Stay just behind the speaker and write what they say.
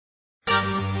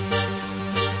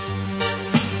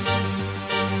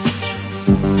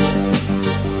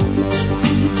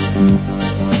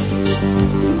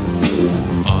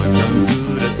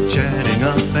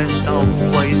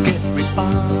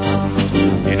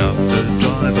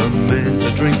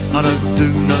do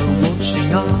no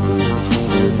washing up.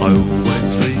 I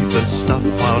always leave the stuff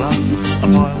piled up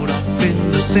in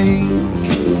the sink.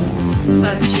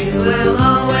 But you will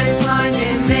always find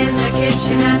him in the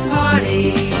kitchen at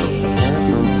parties.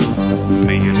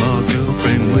 Me and my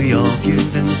girlfriend, we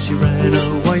argued and she ran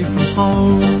away from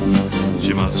home.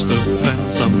 She must have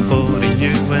found somebody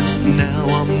new and now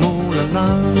I'm all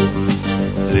alone,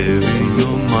 living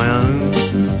on my own.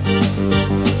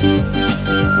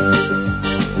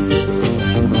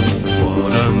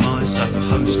 What am I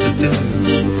supposed to do?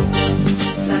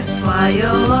 That's why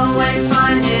you'll always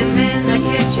find him in the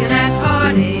kitchen at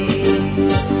parties.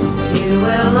 You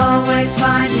will always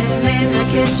find him in the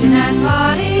kitchen at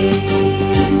parties.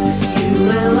 You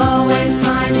will always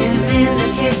find him in the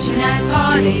kitchen at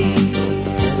parties.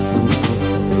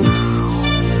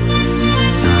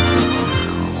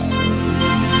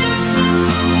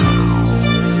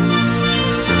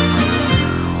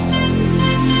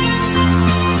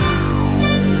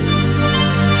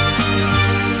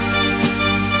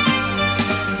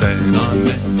 Then I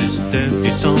met this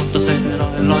debutante, I said I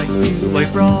like you, a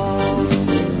bra.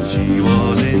 She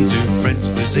was into French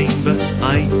cuisine, but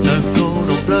ain't no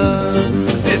cordon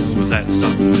bleu. This was at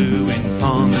some do in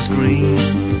Palmer's Green.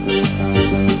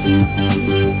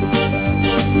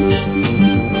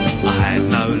 I had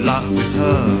no luck with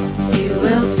her. You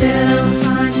will still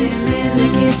find him in the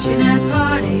kitchen at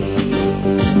parties.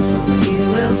 You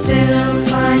will still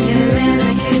find him in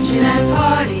the kitchen at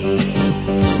parties.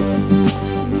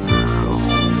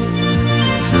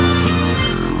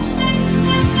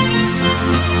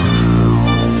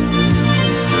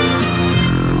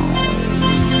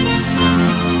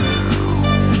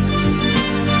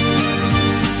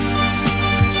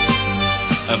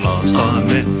 At last I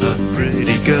met a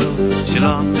pretty girl, she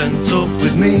laughed and talked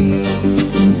with me.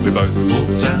 We both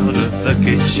walked out of the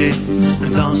kitchen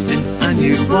and danced in a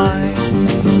new way.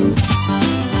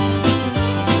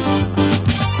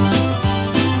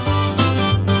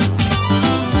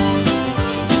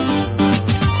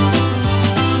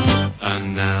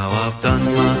 And now I've done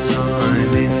my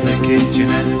time in the kitchen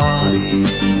at parties.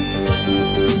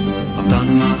 I've done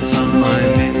my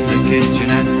time in the kitchen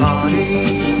at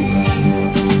parties.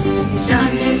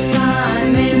 Done his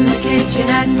time in the kitchen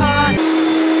at parties.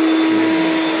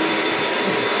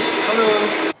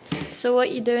 Hello. So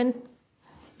what you doing?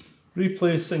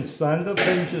 Replacing stand-up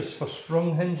hinges for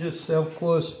sprung hinges,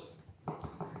 self-close.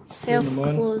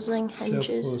 Self-closing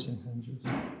hinges. Self-closing hinges.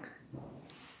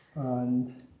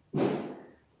 And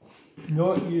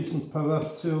not using power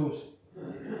tools,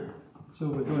 so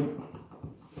we don't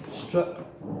strip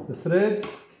the threads,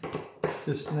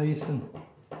 just nice and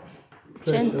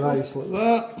pressurised like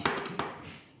that.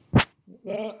 Like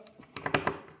that.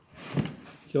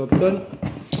 Job done.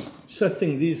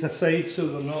 Setting these aside so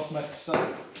they're not mixed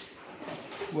up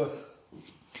with.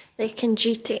 They can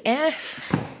G to F.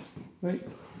 Right.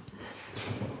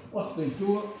 Lifting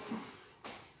door.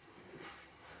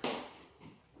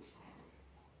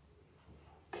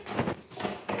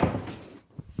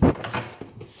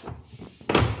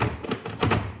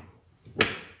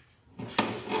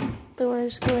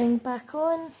 Doors going back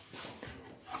on.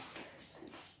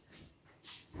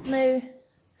 Now,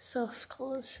 soft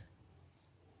close.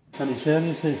 Can you share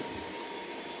and say?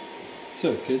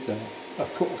 So good that. A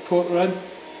quarter in,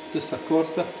 just a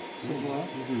quarter, something like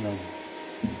that.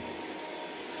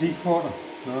 3/4?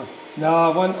 No. No,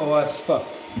 I want this for,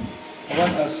 I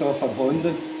want this off of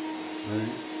bonding.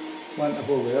 Right. I want to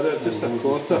go wear it, just a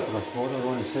quarter. A quarter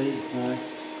on the side? Aye.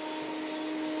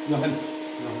 Nothing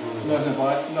in the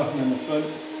back, nothing in the front.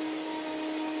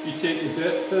 You take the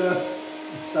depth of this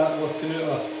and start working out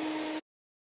a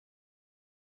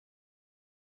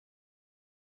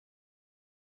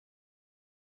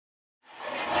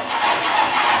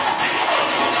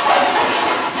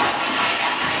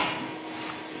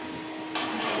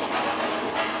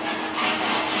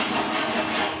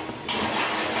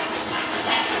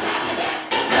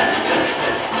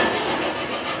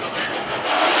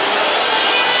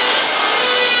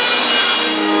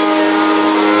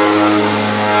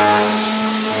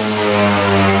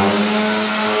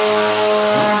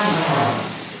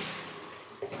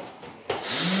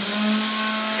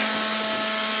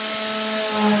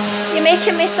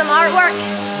Making me some artwork.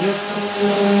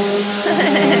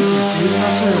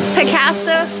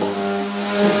 Picasso.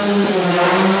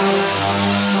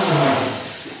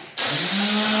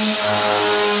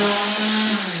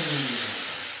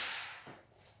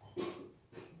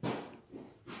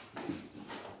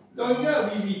 Don't get a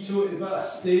wee total bit of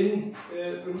stain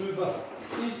remover.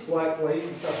 These black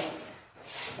lines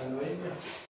are annoying you.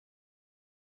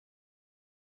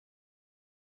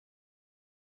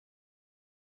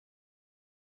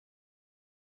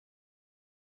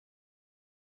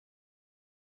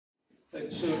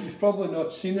 Right, so you've probably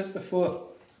not seen it before.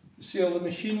 You see all the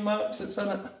machine marks that's in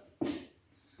it?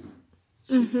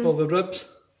 See all the ribs?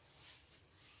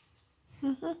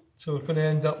 So we're going to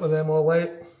end up with them all out.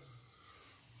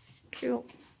 Cool.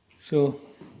 So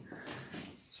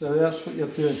that's what you're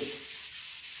doing.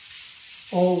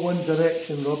 All one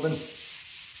direction rubbing.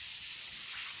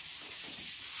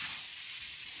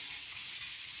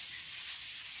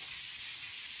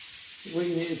 What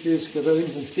you need to do is go around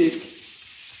and take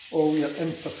all your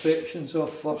imperfections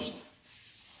off first.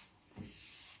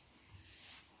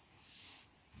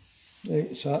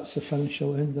 Right, so that's the finish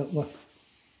you'll end up with.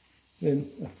 Then,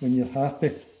 when you're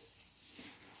happy,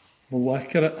 we'll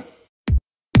lacquer it.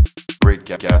 Great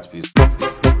Gatsby's.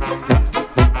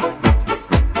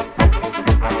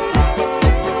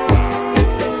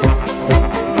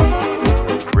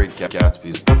 Great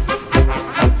Gatsby's.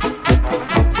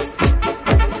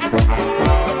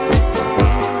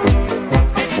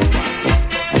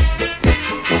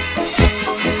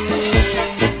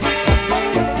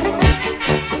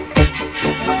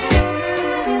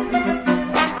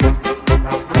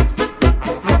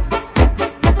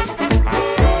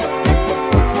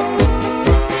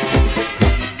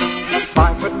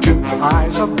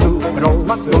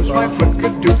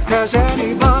 Has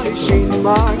anybody seen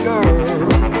my girl?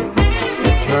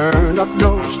 Turned up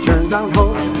nose, turned down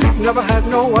hose, never had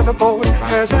no other boy.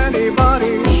 Has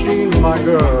anybody seen my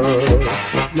girl?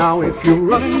 Now if you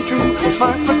run into a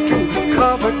 5'2",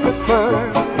 covered with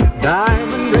fur,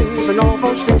 diamond rings and all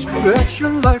those things, that's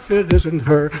your life, it isn't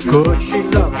her. Could she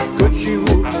love, could she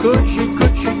woo, could she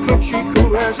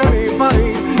coo? Has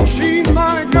anybody seen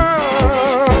my girl?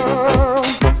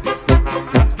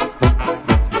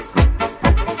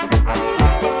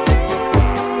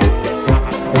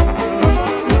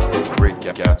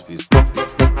 Gatsby's.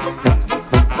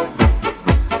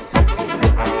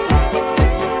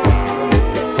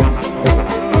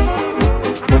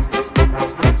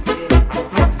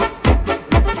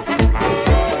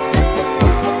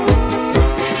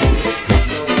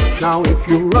 Now if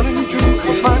you run into a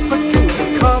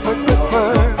 5'2", covered with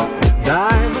fur,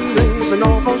 diamond rings and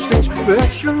all those things,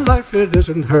 that's your life, it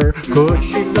isn't her. Could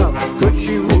she love, could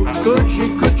she woo, could she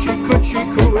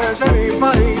coo? Has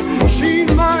anybody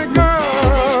seen my girl?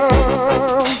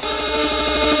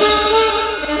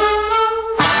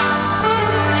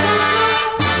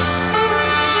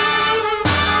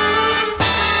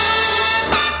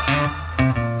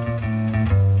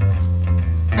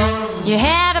 You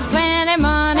had a plenty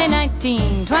money,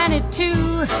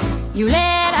 1922. You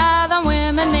let other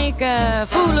women make a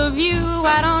fool of you.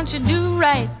 Why don't you do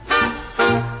right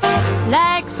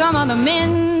like some other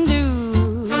men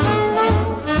do?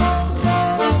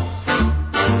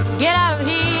 Get out of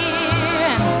here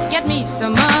and get me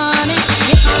some money.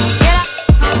 Get out.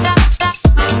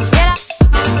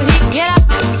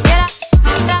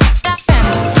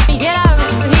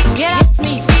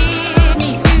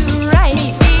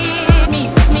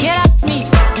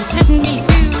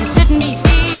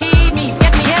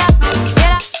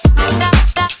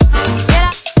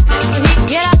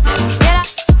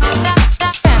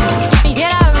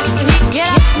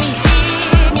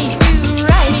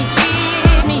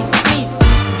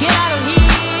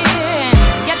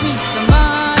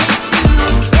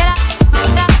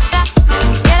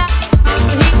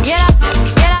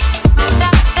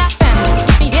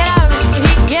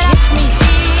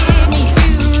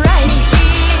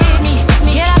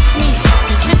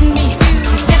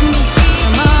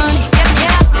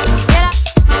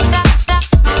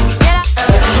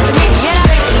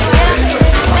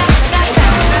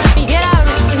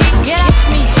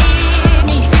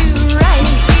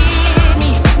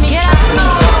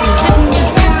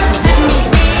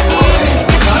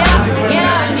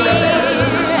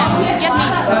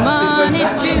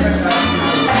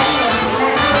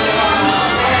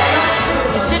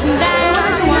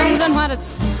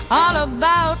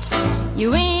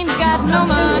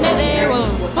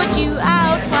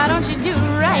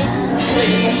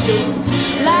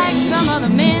 Like some other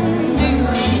men